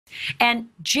And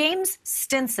James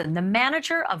Stinson, the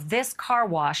manager of this car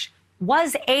wash,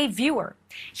 was a viewer.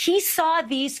 He saw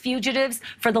these fugitives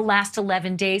for the last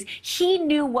 11 days. He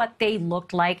knew what they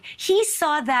looked like. He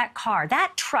saw that car,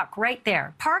 that truck right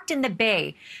there, parked in the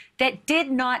bay that did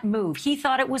not move. He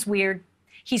thought it was weird.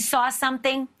 He saw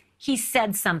something. He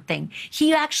said something.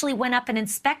 He actually went up and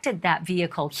inspected that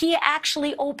vehicle. He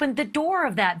actually opened the door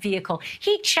of that vehicle.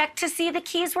 He checked to see the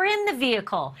keys were in the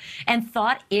vehicle and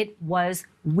thought it was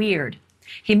weird.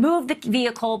 He moved the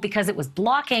vehicle because it was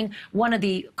blocking one of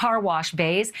the car wash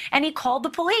bays, and he called the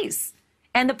police.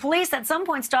 And the police at some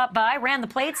point stopped by, ran the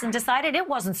plates, and decided it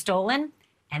wasn't stolen.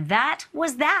 And that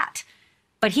was that.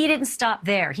 But he didn't stop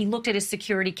there. He looked at his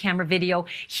security camera video.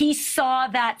 He saw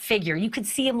that figure. You could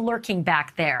see him lurking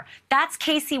back there. That's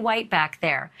Vicky White back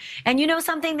there. And you know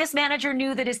something? This manager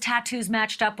knew that his tattoos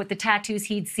matched up with the tattoos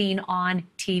he'd seen on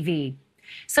TV.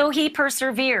 So he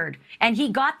persevered, and he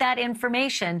got that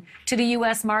information to the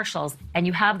U.S. Marshals, and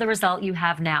you have the result you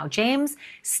have now. James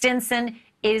Stinson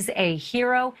is a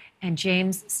hero, and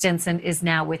James Stinson is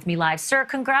now with me live. Sir,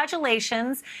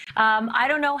 congratulations. I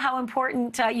don't know how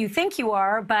important you think you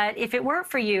are, but if it weren't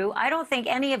for you, I don't think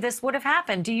any of this would have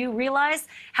happened. Do you realize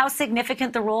how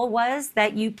significant the role was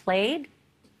that you played?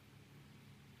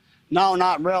 No,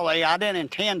 not really. I didn't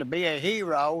intend to be a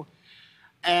hero.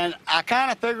 And I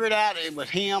kind of figured out it was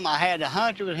him. I had a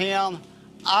hunch it was him.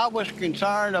 I was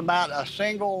concerned about a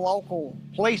single local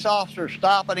police officer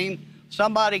stopping him,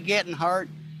 somebody getting hurt.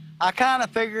 I kind of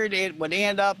figured it would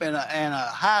end up in a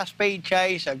high-speed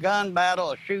chase, a gun battle,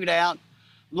 a shootout.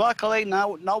 Luckily,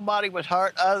 nobody was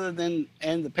hurt other than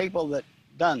the people that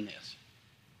done this.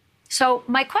 So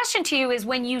my question to you is,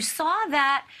 when you saw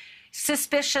that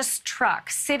suspicious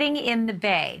truck sitting in the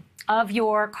bay of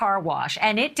your car wash,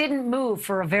 and it didn't move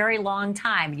for a very long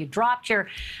time. You dropped your,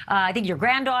 I think your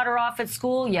granddaughter off at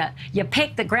school. You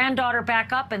picked the granddaughter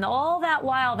back up, and all that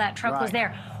while that truck was there.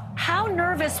 How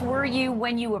nervous were you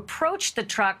when you approached the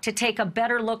truck to take a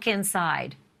better look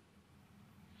inside?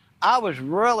 I was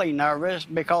really nervous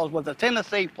because with the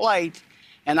Tennessee plates,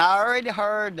 and I already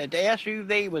heard that the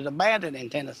SUV was abandoned in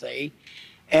Tennessee.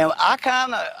 And I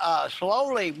kind of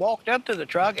slowly walked up to the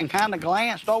truck and kind of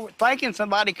glanced over, thinking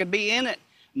somebody could be in it.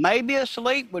 Maybe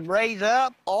asleep, would raise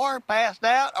up, or passed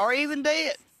out, or even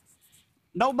dead.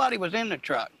 Nobody was in the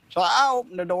truck. So I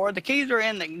opened the door. The keys are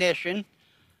in the ignition.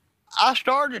 I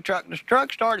started the truck. The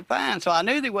truck started fine, so I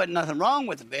knew there wasn't nothing wrong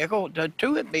with the vehicle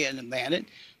to it being abandoned.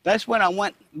 That's when I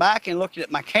went back and looked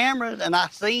at my cameras, and I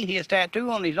seen his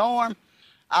tattoo on his arm.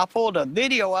 I pulled a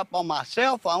video up on my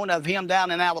cell phone of him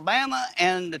down in Alabama,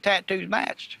 and the tattoos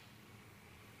matched.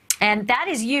 And that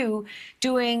is you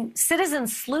doing citizen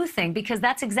sleuthing, because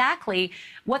that's exactly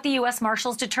what the U.S.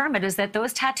 Marshals determined, is that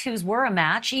those tattoos were a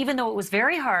match, even though it was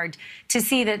very hard to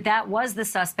see that that was the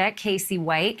suspect, Vicky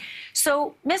White.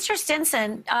 So, Mr.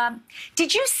 Stinson,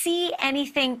 did you see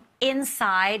anything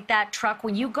inside that truck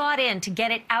when you got in to get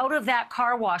it out of that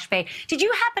car wash bay? Did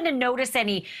you happen to notice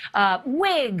any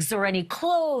wigs or any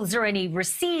clothes or any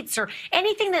receipts or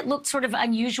anything that looked sort of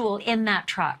unusual in that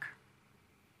truck?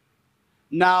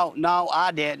 No,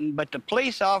 I didn't. But the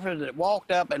police officer that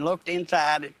walked up and looked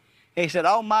inside it, he said,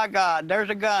 "Oh, my God, there's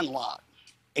a gun lock."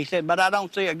 He said, "But I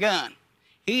don't see a gun."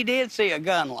 He did see a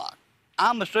gun lock.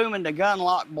 I'm assuming the gun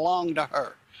lock belonged to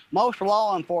her. Most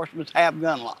law enforcement have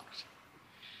gun locks.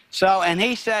 So, and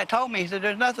he told me, he said,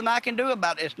 "There's nothing I can do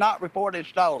about it. It's not reported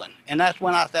stolen." And that's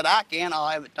when I said, I'll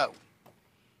have it towed.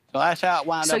 So that's how it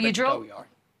wound up at the tow yard.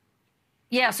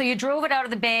 Yeah, so you drove it out of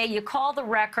the bay, you called the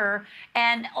wrecker,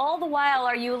 and all the while,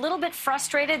 are you a little bit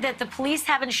frustrated that the police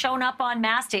haven't shown up en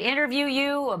masse to interview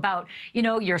you about, you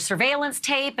know, your surveillance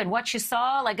tape and what you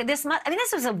saw? Like this, I mean,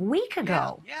 this was a week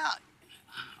ago. Yeah,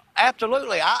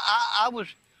 absolutely. I was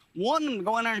wanting to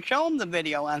go in there and show him the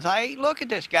video and say, "Hey, look at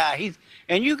this guy.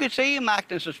 And you could see him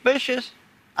acting suspicious."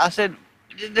 I said,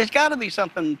 "There's got to be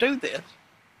something to this."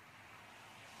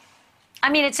 I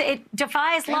mean, it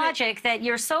defies logic that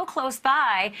you're so close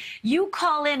by, you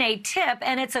call in a tip,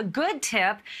 and it's a good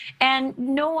tip, and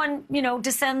no one, you know,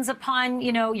 descends upon,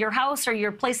 you know, your house or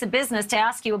your place of business to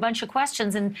ask you a bunch of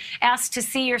questions and ask to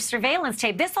see your surveillance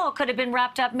tape. This all could have been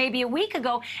wrapped up maybe a week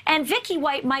ago, and Vicky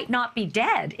White might not be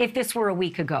dead if this were a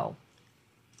week ago.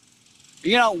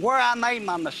 You know, where I made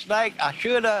my mistake, I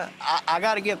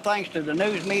got to give thanks to the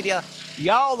news media.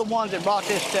 Y'all the ones that brought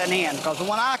this thing in, because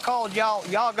when I called y'all,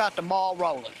 y'all got the ball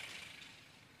rolling.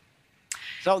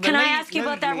 So Can I ask you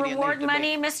about that reward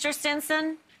money, Mr.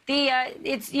 Stinson?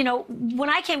 it's, you know, when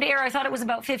I came to air, I thought it was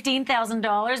about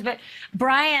 $15,000. But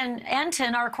Brian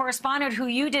Enton, our correspondent, who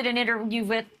you did an interview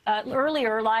with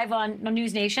earlier live on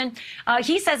NewsNation,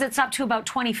 he says it's up to about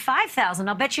 $25,000.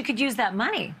 I'll bet you could use that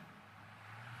money.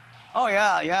 Oh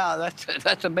yeah,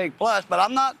 that's a big plus. But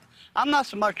I'm not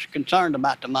so much concerned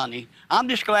about the money. I'm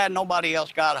just glad nobody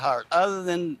else got hurt other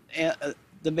than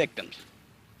the victims.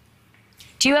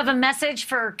 Do you have a message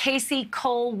for Casey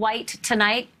Cole White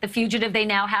tonight, the fugitive they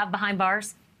now have behind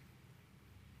bars?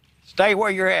 Stay where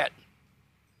you're at.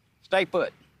 Stay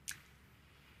put.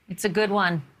 It's a good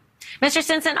one. Mr.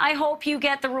 Stinson, I hope you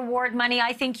get the reward money.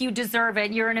 I think you deserve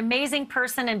it. You're an amazing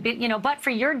person, and you know, but for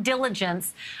your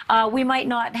diligence, we might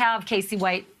not have Casey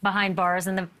White behind bars,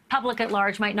 and the public at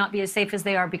large might not be as safe as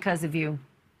they are because of you.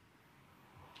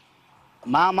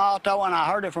 My motto, and I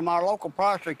heard it from our local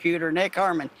prosecutor, Nick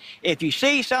Herman, if you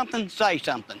see something, say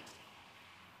something.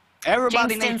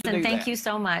 Everybody James needs to Stinson, do thank that. you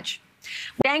so much.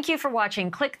 Thank you for watching.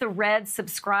 Click the red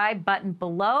subscribe button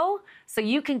below so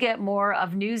you can get more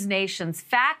of NewsNation's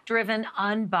fact-driven,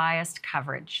 unbiased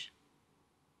coverage.